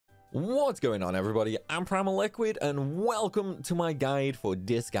What's going on, everybody? I'm Primalliquid and welcome to my guide for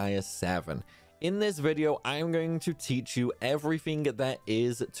Disgaea 7. In this video, I'm going to teach you everything there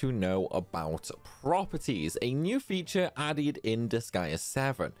is to know about properties, a new feature added in Disgaea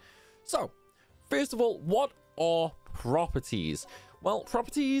 7. So, first of all, what are properties? Well,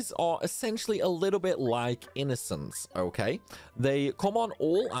 properties are essentially a little bit like innocence, okay? They come on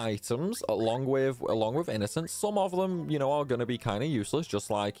all items along with innocence. Some of them, are going to be kind of useless, just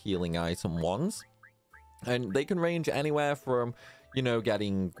like healing item ones. And they can range anywhere from,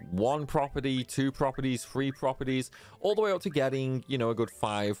 getting 1 property, 2 properties, 3 properties, all the way up to getting, a good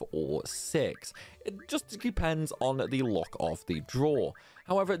 5 or 6. It just depends on the luck of the draw.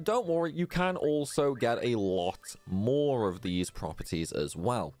 However, don't worry, you can also get a lot more of these properties as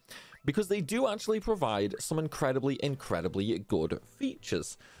well, because they do actually provide some incredibly good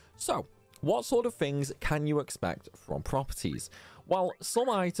features. So, what sort of things can you expect from properties? Well, some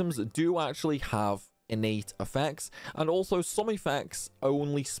items do actually have innate effects, and also some effects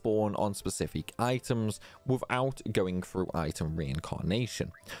only spawn on specific items without going through item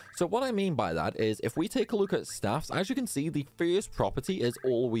reincarnation. So what I mean by that is, if we take a look at staffs, as you can see, the first property is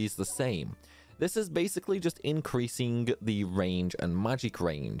always the same. This is basically just increasing the range and magic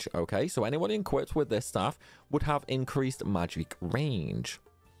range, okay? So anyone equipped with this staff would have increased magic range.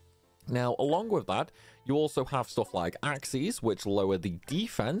 Now, along with that, you also have stuff like axes, which lower the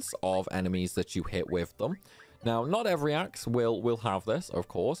defense of enemies that you hit with them. Now, not every axe will have this, of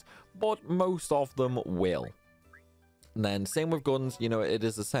course, but most of them will. And then, same with guns, it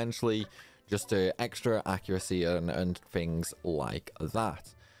is essentially just extra accuracy and things like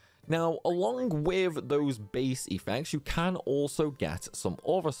that. Now, along with those base effects, you can also get some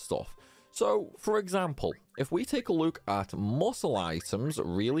other stuff. So, for example, if we take a look at muscle items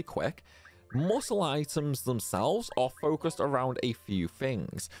really quick, muscle items themselves are focused around a few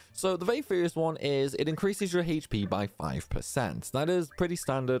things. So, the very first one is it increases your HP by 5%. That is pretty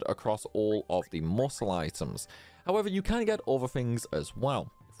standard across all of the muscle items. However, you can get other things as well.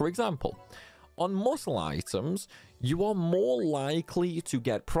 For example, on muscle items, you are more likely to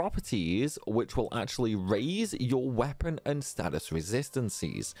get properties which will actually raise your weapon and status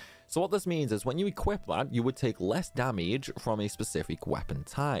resistances. So what this means is when you equip that, you would take less damage from a specific weapon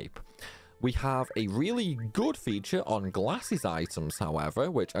type. We have a really good feature on glasses items, however,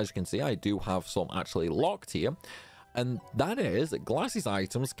 which, as you can see, I do have some actually locked here. And that is, glasses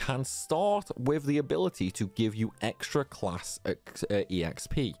items can start with the ability to give you extra class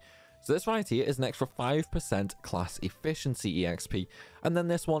EXP. So this right here is an extra 5% class efficiency EXP, and then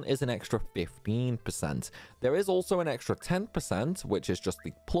this one is an extra 15%. There is also an extra 10%, which is just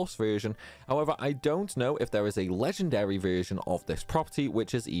the plus version. However, I don't know if there is a legendary version of this property,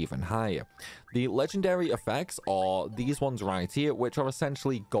 which is even higher. The legendary effects are these ones right here, which are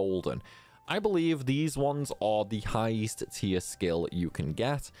essentially golden. I believe these ones are the highest tier skill you can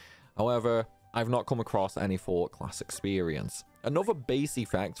get. However, I've not come across any for class experience. Another base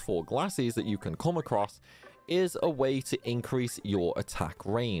effect for glasses that you can come across is a way to increase your attack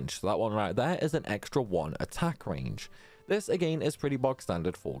range. So that one right there is an extra 1 attack range. This again is pretty bog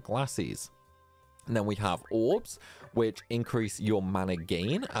standard for glasses. And then we have orbs, which increase your mana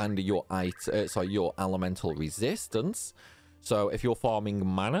gain and your elemental resistance. So if you're farming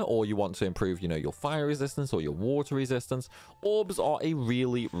mana or you want to improve, your fire resistance or your water resistance, orbs are a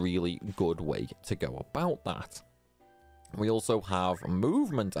really good way to go about that. We also have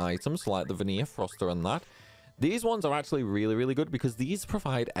movement items like the Veneer Thruster and that. These ones are actually really good because these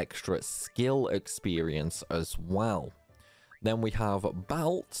provide extra skill experience as well. Then we have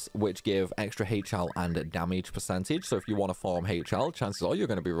belts, which give extra HL and damage percentage. So if you want to farm HL, chances are you're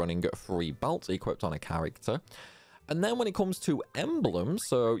going to be running 3 belts equipped on a character. And then when it comes to emblems,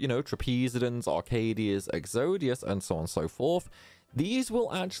 so, Trapezidons, Arcadias, Exodius, and so on and so forth, these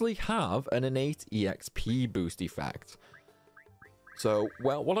will actually have an innate EXP boost effect. So,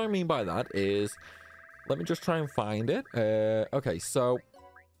 well, what I mean by that is, let me just try and find it. Okay, so,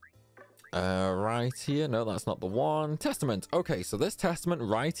 right here, no, that's not the one. Testament. Okay, so this Testament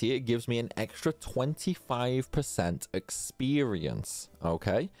right here gives me an extra 25% experience,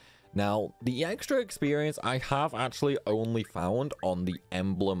 okay? Now, the extra experience I have actually only found on the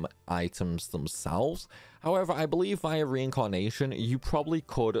emblem items themselves. However, I believe via reincarnation, you probably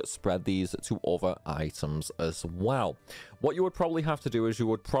could spread these to other items as well. What you would probably have to do is you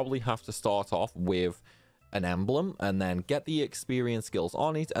would probably have to start off with an emblem and then get the experience skills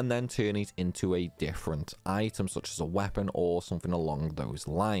on it and then turn it into a different item, such as a weapon or something along those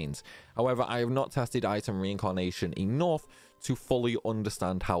lines. However, I have not tested item reincarnation enough to fully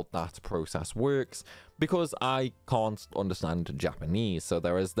understand how that process works, because I can't understand Japanese. So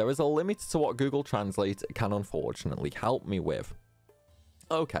there is a limit to what Google Translate can unfortunately help me with.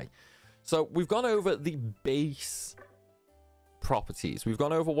 Okay, so we've gone over the base properties. We've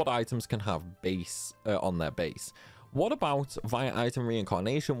gone over what items can have base on their base. What about via item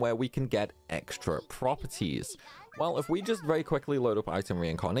reincarnation, where we can get extra properties? Well, if we just very quickly load up item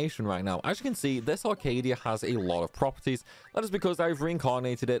reincarnation right now, as you can see, this Arcadia has a lot of properties. That is because I've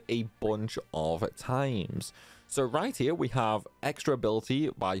reincarnated it a bunch of times. So right here, we have extra ability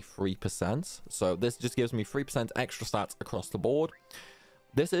by 3%. So this just gives me 3% extra stats across the board.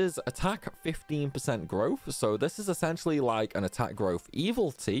 This is attack 15% growth. So this is essentially like an attack growth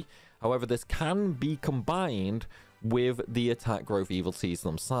evil T. However, this can be combined with the attack growth evil T's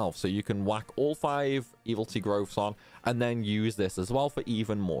themselves. So you can whack all 5 evil T growths on and then use this as well for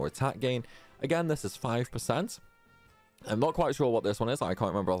even more attack gain. Again, this is 5%. I'm not quite sure what this one is. I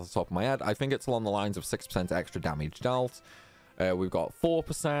can't remember off the top of my head. I think it's along the lines of 6% extra damage dealt. We've got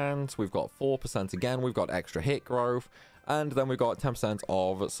 4%. We've got 4% again. We've got extra hit growth. And then we've got 10%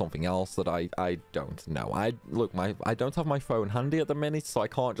 of something else that I don't know. I don't have my phone handy at the minute, so I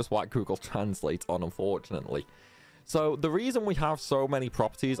can't just whack Google Translate on, unfortunately. So the reason we have so many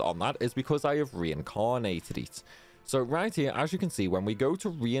properties on that is because I have reincarnated it. So right here, as you can see, when we go to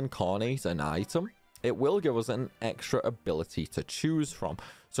reincarnate an item, it will give us an extra ability to choose from.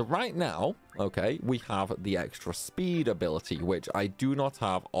 So right now, okay, we have the extra speed ability, which I do not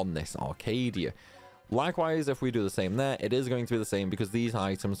have on this Arcadia. Likewise, if we do the same there, it is going to be the same because these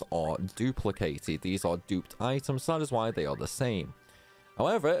items are duplicated. These are duped items, so that is why they are the same.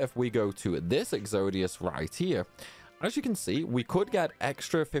 However, if we go to this Exodius right here, as you can see, we could get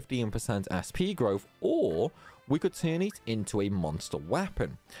extra 15% SP growth, or we could turn it into a monster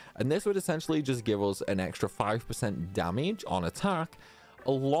weapon. And this would essentially just give us an extra 5% damage on attack,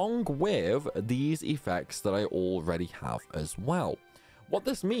 along with these effects that I already have as well. What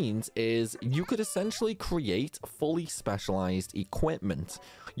this means is you could essentially create fully specialized equipment.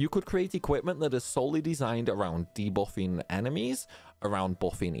 You could create equipment that is solely designed around debuffing enemies, around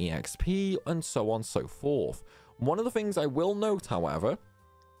buffing EXP, and so on and so forth. One of the things I will note, however,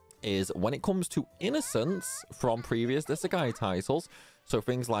 is when it comes to innocence from previous Disgaea titles, so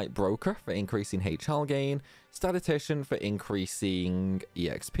things like Broker for increasing HL gain, Statistician for increasing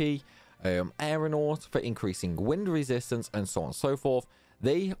EXP, Aeronaut for increasing wind resistance, and so on and so forth,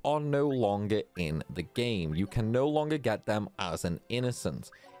 they are no longer in the game. You can no longer get them as an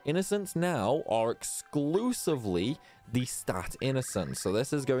innocent. Innocents now are exclusively the stat innocent. So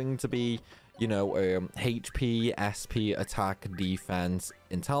this is going to be, you know, HP, SP, attack, defense,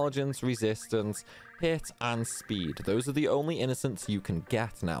 intelligence, resistance, hit, and speed. Those are the only innocents you can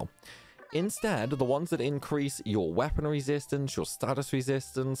get now. Instead, the ones that increase your weapon resistance, your status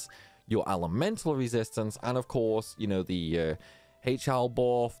resistance, your elemental resistance, and of course, you know, the HL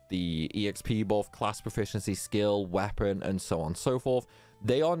buff, the EXP buff, class proficiency, skill, weapon, and so on and so forth,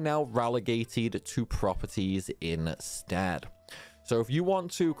 they are now relegated to properties instead. So if you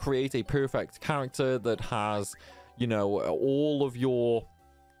want to create a perfect character that has, you know, all of your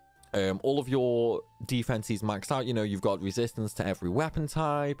defenses maxed out, you know, you've got resistance to every weapon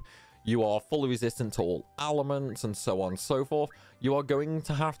type, you are fully resistant to all elements, and so on and so forth, you are going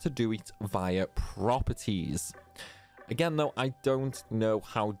to have to do it via properties. Again, though, I don't know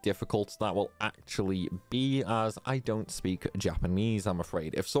how difficult that will actually be, as I don't speak Japanese, I'm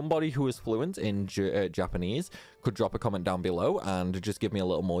afraid. If somebody who is fluent in Japanese could drop a comment down below and just give me a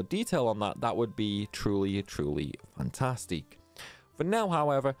little more detail on that, that would be truly, truly fantastic. For now,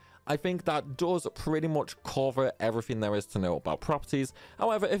 however, I think that does pretty much cover everything there is to know about properties.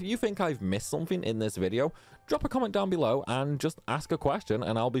 However, if you think I've missed something in this video, drop a comment down below and just ask a question,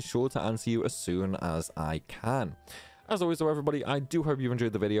 and I'll be sure to answer you as soon as I can. As always, though, everybody, I do hope you've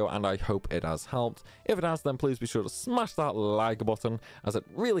enjoyed the video, and I hope it has helped. If it has, then please be sure to smash that like button, as it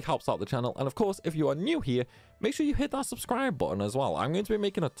really helps out the channel. And of course, if you are new here, make sure you hit that subscribe button as well. I'm going to be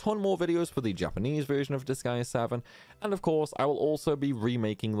making a ton more videos for the Japanese version of Disgaea 7, and of course, I will also be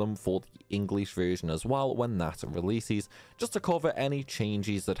remaking them for the English version as well when that releases, just to cover any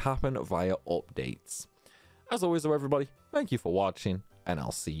changes that happen via updates. As always, though, everybody, thank you for watching, and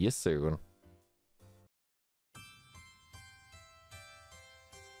I'll see you soon.